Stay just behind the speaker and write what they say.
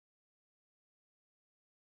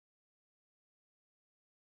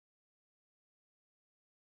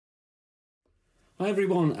Hi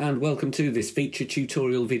everyone, and welcome to this feature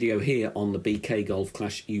tutorial video here on the BK Golf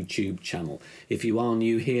Clash YouTube channel. If you are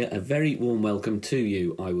new here, a very warm welcome to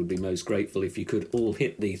you. I would be most grateful if you could all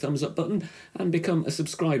hit the thumbs up button and become a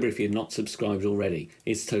subscriber if you're not subscribed already.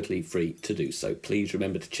 It's totally free to do so. Please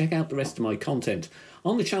remember to check out the rest of my content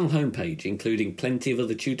on the channel homepage, including plenty of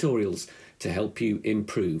other tutorials to help you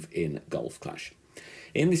improve in Golf Clash.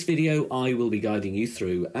 In this video, I will be guiding you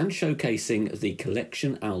through and showcasing the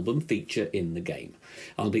collection album feature in the game.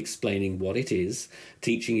 I'll be explaining what it is,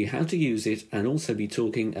 teaching you how to use it, and also be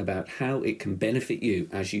talking about how it can benefit you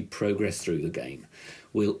as you progress through the game.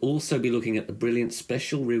 We'll also be looking at the brilliant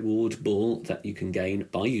special reward ball that you can gain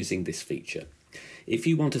by using this feature. If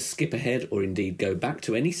you want to skip ahead or indeed go back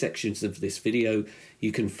to any sections of this video,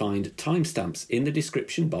 you can find timestamps in the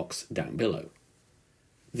description box down below.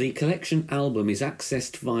 The collection album is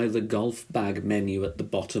accessed via the golf bag menu at the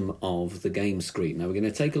bottom of the game screen. Now we're going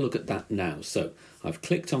to take a look at that now. So I've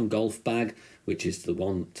clicked on golf bag, which is the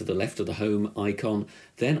one to the left of the home icon.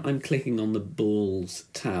 Then I'm clicking on the balls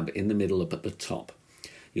tab in the middle up at the top.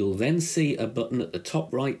 You'll then see a button at the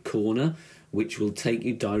top right corner which will take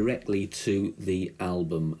you directly to the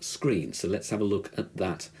album screen. So let's have a look at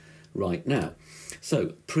that right now.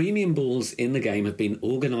 So, premium balls in the game have been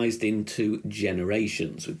organised into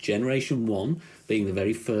generations, with Generation 1 being the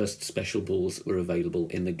very first special balls that were available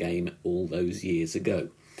in the game all those years ago.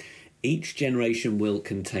 Each generation will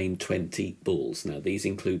contain 20 balls. Now, these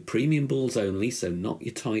include premium balls only, so not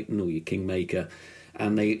your Titan or your Kingmaker,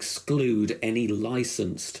 and they exclude any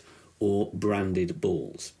licensed or branded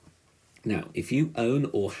balls. Now, if you own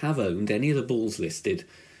or have owned any of the balls listed,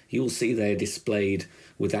 you'll see they're displayed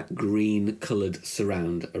with that green coloured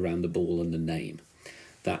surround around the ball and the name.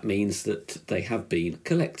 That means that they have been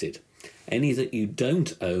collected. Any that you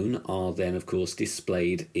don't own are then, of course,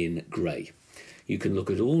 displayed in grey. You can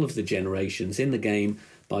look at all of the generations in the game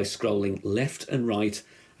by scrolling left and right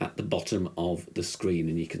at the bottom of the screen.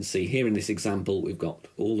 And you can see here in this example, we've got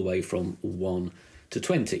all the way from 1 to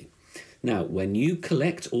 20. Now, when you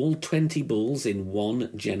collect all 20 balls in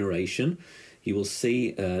one generation, you will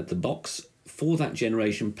see the box for that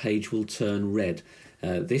generation page will turn red.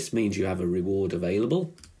 This means you have a reward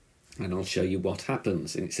available, and I'll show you what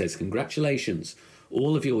happens. And it says, congratulations,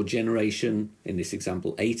 all of your generation, in this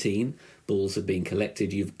example 18, balls have been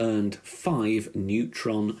collected. You've earned 5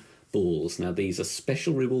 NEUTRON balls. Now these are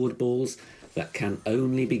special reward balls that can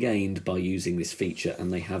only be gained by using this feature,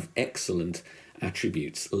 and they have excellent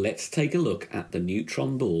attributes. Let's take a look at the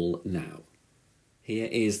NEUTRON ball now. Here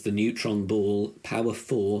is the NEUTRON ball, power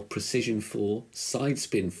 4, precision 4, side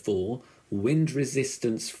spin 4, wind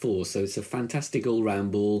resistance 4. So it's a fantastic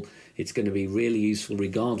all-round ball. It's going to be really useful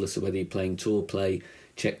regardless of whether you're playing tour play,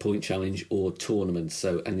 checkpoint challenge or tournament.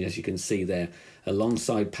 So, and as you can see there,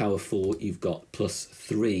 alongside power 4, you've got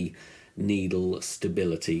 +3 needle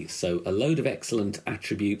stability. So a load of excellent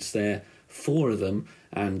attributes there, 4 of them,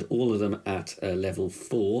 and all of them at level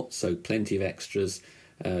 4. So plenty of extras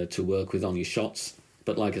to work with on your shots.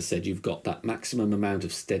 But like I said, you've got that maximum amount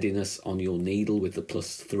of steadiness on your needle with the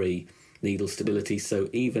 +3 needle stability. So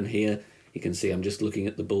even here, you can see I'm just looking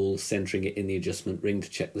at the ball, centering it in the adjustment ring to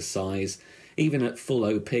check the size. Even at full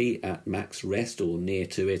OP, at max rest or near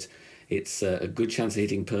to it, it's a good chance of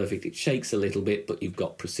hitting perfect. It shakes a little bit, but you've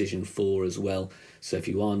got precision 4 as well. So if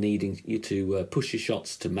you are needing you to push your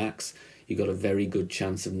shots to max, you've got a very good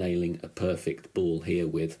chance of nailing a perfect ball here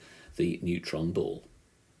with the NEUTRON ball.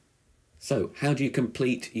 So, how do you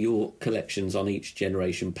complete your collections on each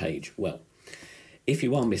generation page? Well, if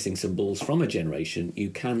you are missing some balls from a generation,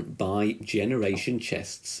 you can buy generation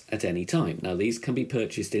chests at any time. Now, these can be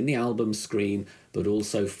purchased in the album screen, but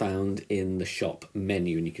also found in the shop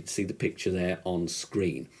menu, and you can see the picture there on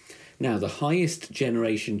screen. Now, the highest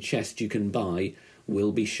generation chest you can buy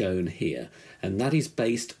will be shown here, and that is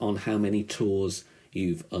based on how many tours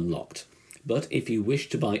you've unlocked. But if you wish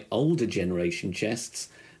to buy older generation chests,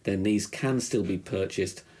 then these can still be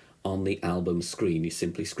purchased on the album screen. You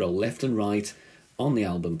simply scroll left and right on the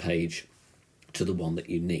album page to the one that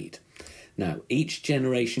you need. Now, each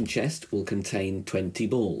generation chest will contain 20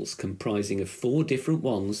 balls, comprising of 4 different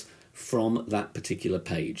ones from that particular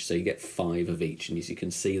page. So you get 5 of each. And as you can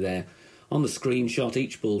see there on the screenshot,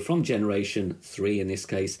 each ball from generation 3 in this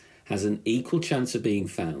case has an equal chance of being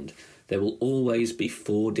found. There will always be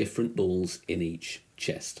 4 different balls in each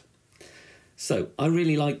chest. So I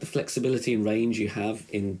really like the flexibility and range you have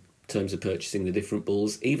in terms of purchasing the different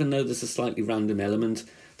balls. Even though there's a slightly random element,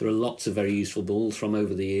 there are lots of very useful balls from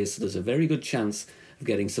over the years, so there's a very good chance of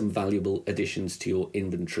getting some valuable additions to your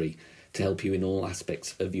inventory to help you in all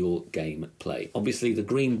aspects of your game play. Obviously, the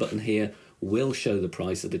green button here will show the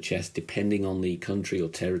price of the chest depending on the country or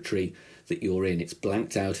territory that you're in. It's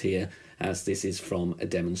blanked out here as this is from a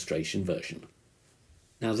demonstration version.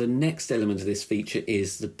 Now, the next element of this feature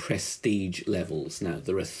is the prestige levels. Now,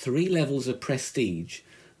 there are 3 levels of prestige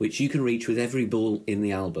which you can reach with every ball in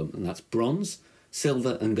the album, and that's bronze,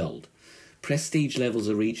 silver and gold. Prestige levels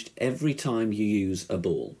are reached every time you use a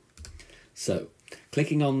ball. So,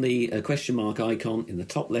 clicking on the question mark icon in the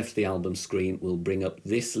top left of the album screen will bring up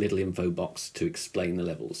this little info box to explain the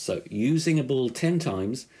levels. So, using a ball 10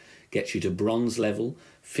 times gets you to bronze level,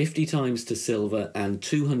 50 times to silver and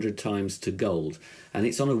 200 times to gold. And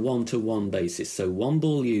it's on a 1-to-1 basis. So 1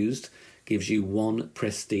 ball used gives you 1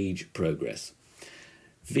 prestige progress.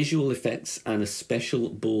 Visual effects and a special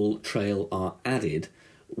ball trail are added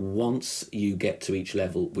once you get to each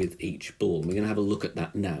level with each ball. We're going to have a look at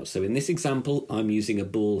that now. So in this example, I'm using a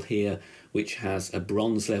ball here which has a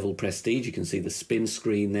bronze level prestige. You can see the spin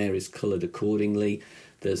screen there is coloured accordingly.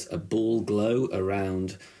 There's a ball glow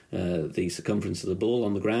around the circumference of the ball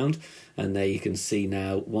on the ground, and there you can see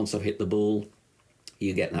now once I've hit the ball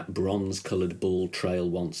you get that bronze coloured ball trail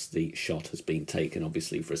once the shot has been taken.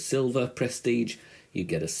 Obviously for a silver prestige you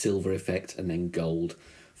get a silver effect, and then gold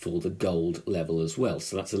for the gold level as well.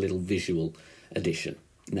 So that's a little visual addition.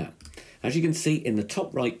 Now, as you can see in the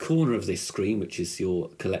top right corner of this screen, which is your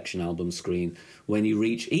collection album screen, when you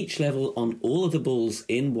reach each level on all of the balls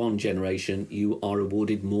in one generation, you are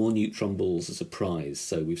awarded more neutron balls as a prize.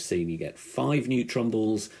 So we've seen you get 5 neutron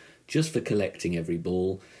balls just for collecting every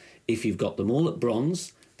ball. If you've got them all at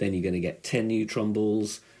bronze, then you're going to get 10 neutron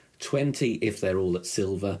balls, 20 if they're all at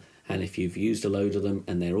silver, and if you've used a load of them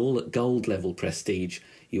and they're all at gold level prestige,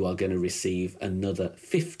 you are going to receive another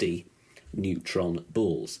 50 neutron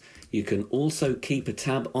balls. You can also keep a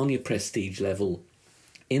tab on your prestige level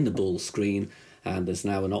in the ball screen, and there's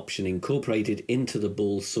now an option incorporated into the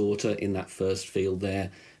ball sorter in that first field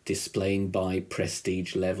there, displaying by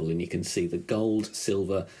prestige level, and you can see the gold,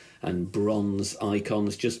 silver and bronze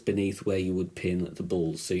icons just beneath where you would pin the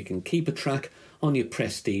balls, so you can keep a track on your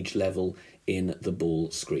prestige level in the ball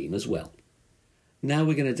screen as well. Now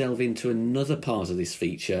we're going to delve into another part of this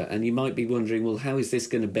feature, and you might be wondering, well, how is this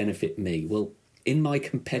going to benefit me? Well, in my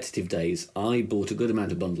competitive days, I bought a good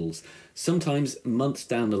amount of bundles. Sometimes months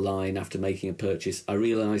down the line after making a purchase, I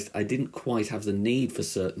realised I didn't quite have the need for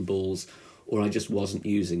certain balls, or I just wasn't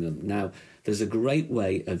using them. Now, there's a great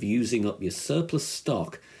way of using up your surplus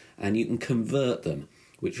stock, and you can convert them,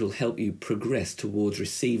 which will help you progress towards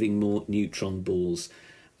receiving more neutron balls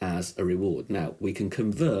as a reward. Now, we can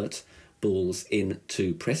convert balls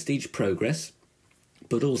into prestige progress,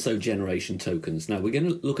 but also generation tokens. Now, we're going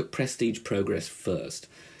to look at prestige progress first.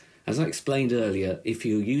 As I explained earlier, if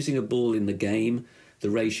you're using a ball in the game,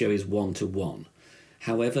 the ratio is 1-to-1.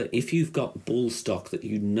 However, if you've got ball stock that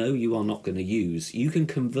you know you are not going to use, you can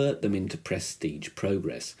convert them into prestige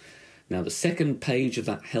progress. Now, the second page of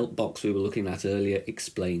that help box we were looking at earlier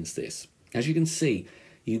explains this. As you can see,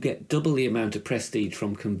 you get double the amount of prestige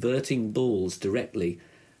from converting balls directly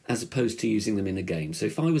as opposed to using them in a game. So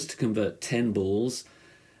if I was to convert 10 balls,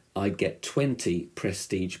 I'd get 20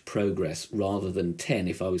 prestige progress rather than 10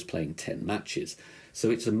 if I was playing 10 matches. So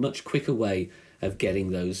it's a much quicker way of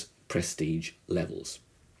getting those prestige levels.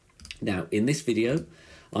 Now, in this video,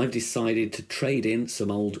 I've decided to trade in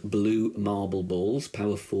some old blue marble balls,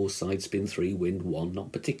 power 4, side spin 3, wind 1,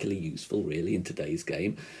 not particularly useful really in today's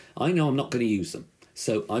game. I know I'm not going to use them,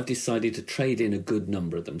 so I've decided to trade in a good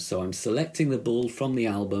number of them. So I'm selecting the ball from the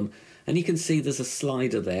album, and you can see there's a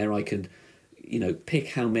slider there. I can,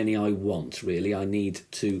 pick how many I want really. I need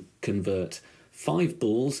to convert 5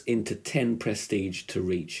 balls into 10 prestige to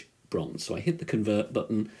reach bronze. So I hit the convert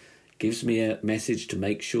button, gives me a message to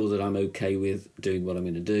make sure that I'm okay with doing what I'm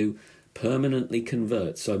going to do. Permanently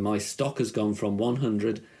convert. So my stock has gone from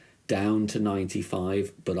 100 down to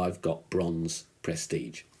 95, but I've got bronze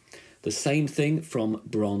prestige. The same thing from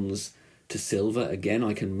bronze to silver. Again,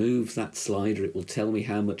 I can move that slider. It will tell me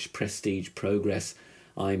how much prestige progress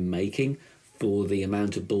I'm making for the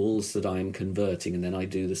amount of balls that I'm converting, and then I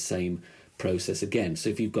do the same process again.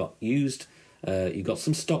 So if you've got you've got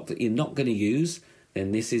some stock that you're not going to use,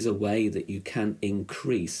 then this is a way that you can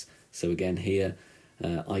increase. So again here,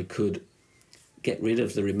 I could get rid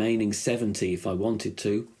of the remaining 70 if I wanted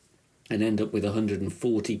to, and end up with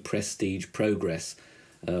 140 prestige progress,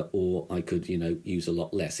 or I could, use a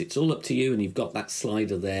lot less. It's all up to you, and you've got that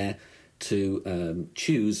slider there to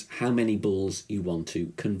choose how many balls you want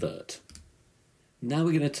to convert. Now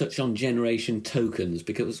we're going to touch on generation tokens,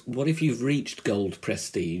 because what if you've reached gold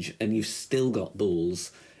prestige and you've still got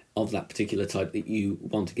balls of that particular type that you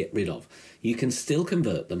want to get rid of? You can still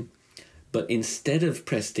convert them, But instead of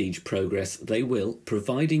prestige progress, they will,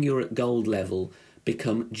 providing you're at gold level,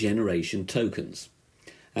 become generation tokens.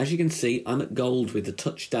 As you can see, I'm at gold with the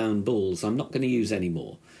touchdown balls. I'm not going to use any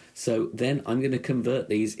more. So then I'm going to convert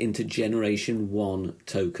these into generation 1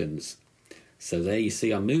 tokens. So there you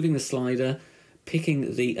see I'm moving the slider,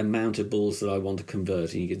 picking the amount of balls that I want to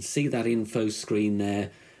convert. And you can see that info screen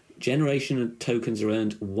there. Generation tokens are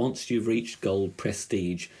earned once you've reached gold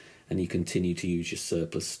prestige and you continue to use your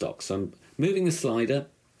surplus stock. So I'm moving the slider.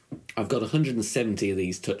 I've got 170 of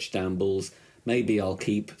these touchdown balls. Maybe I'll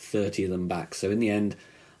keep 30 of them back. So in the end,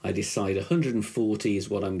 I decide 140 is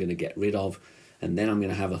what I'm going to get rid of, and then I'm going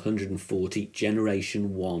to have 140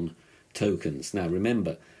 Generation 1 tokens. Now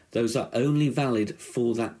remember, those are only valid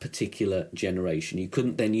for that particular generation. You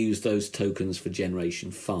couldn't then use those tokens for Generation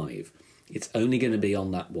 5. It's only going to be on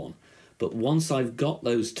that one. But once I've got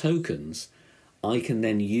those tokens, I can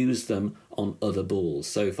then use them on other balls.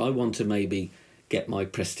 So if I want to maybe get my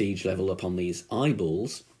prestige level up on these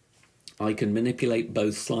eyeballs, I can manipulate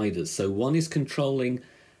both sliders. So one is controlling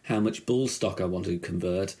how much ball stock I want to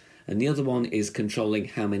convert, and the other one is controlling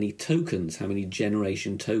how many tokens, how many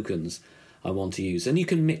generation tokens I want to use. And you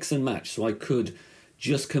can mix and match. So I could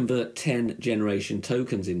just convert 10 generation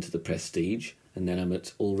tokens into the prestige, and then I'm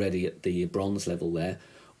already at the bronze level there.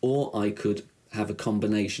 Or I could have a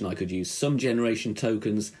combination. I could use some generation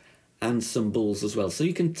tokens and some balls as well. So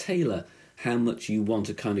you can tailor how much you want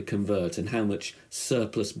to kind of convert and how much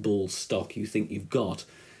surplus ball stock you think you've got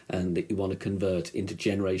and that you want to convert into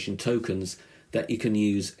generation tokens that you can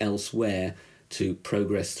use elsewhere to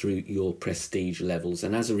progress through your prestige levels,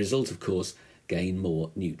 and as a result, of course, gain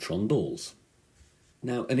more neutron balls.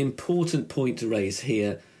 Now, an important point to raise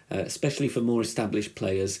here, especially for more established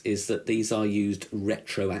players, is that these are used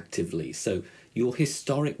retroactively. So your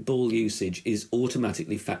historic ball usage is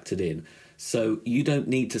automatically factored in. So you don't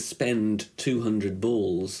need to spend 200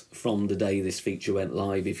 balls from the day this feature went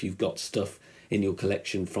live if you've got stuff in your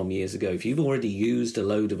collection from years ago. If you've already used a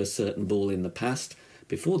load of a certain ball in the past,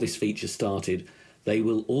 before this feature started, they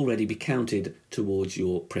will already be counted towards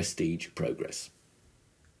your prestige progress.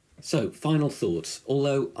 So, final thoughts.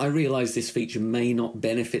 Although I realise this feature may not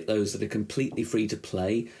benefit those that are completely free to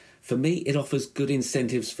play, for me it offers good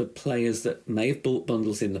incentives for players that may have bought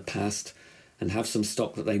bundles in the past and have some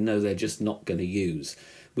stock that they know they're just not going to use.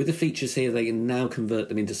 With the features here, they can now convert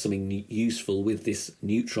them into something useful with this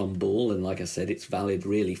neutron ball, and like I said, it's valid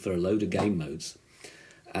really for a load of game modes.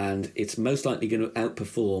 And it's most likely going to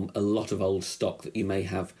outperform a lot of old stock that you may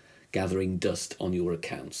have gathering dust on your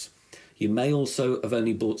accounts. You may also have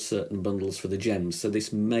only bought certain bundles for the gems, so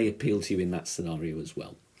this may appeal to you in that scenario as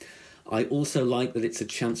well. I also like that it's a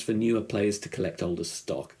chance for newer players to collect older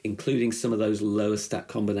stock, including some of those lower stat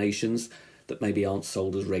combinations that maybe aren't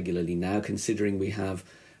sold as regularly now, considering we have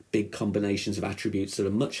big combinations of attributes that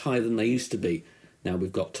are much higher than they used to be. Now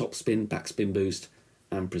we've got top spin, backspin boost,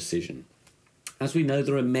 and precision. As we know,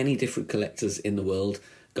 there are many different collectors in the world.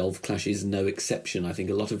 Golf Clash is no exception. I think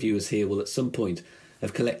a lot of viewers here will at some point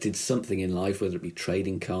have collected something in life, whether it be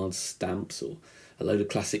trading cards, stamps, or a load of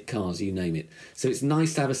classic cars, you name it. So it's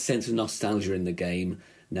nice to have a sense of nostalgia in the game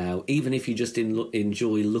now, even if you just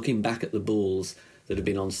enjoy looking back at the balls that have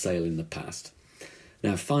been on sale in the past.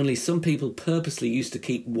 Now, finally, some people purposely used to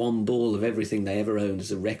keep one ball of everything they ever owned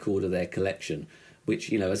as a record of their collection, which,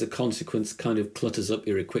 you know, as a consequence kind of clutters up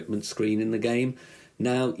your equipment screen in the game.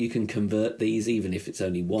 Now you can convert these, even if it's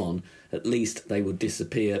only one. At least they would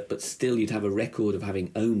disappear, but still you'd have a record of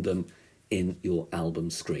having owned them in your album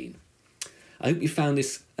screen. I hope you found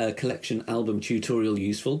this collection album tutorial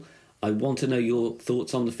useful. I want to know your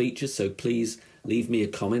thoughts on the features, so please leave me a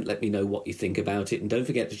comment, let me know what you think about it, and don't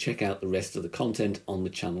forget to check out the rest of the content on the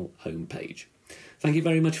channel homepage. Thank you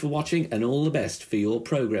very much for watching, and all the best for your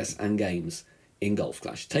progress and games in Golf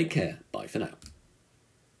Clash. Take care, bye for now.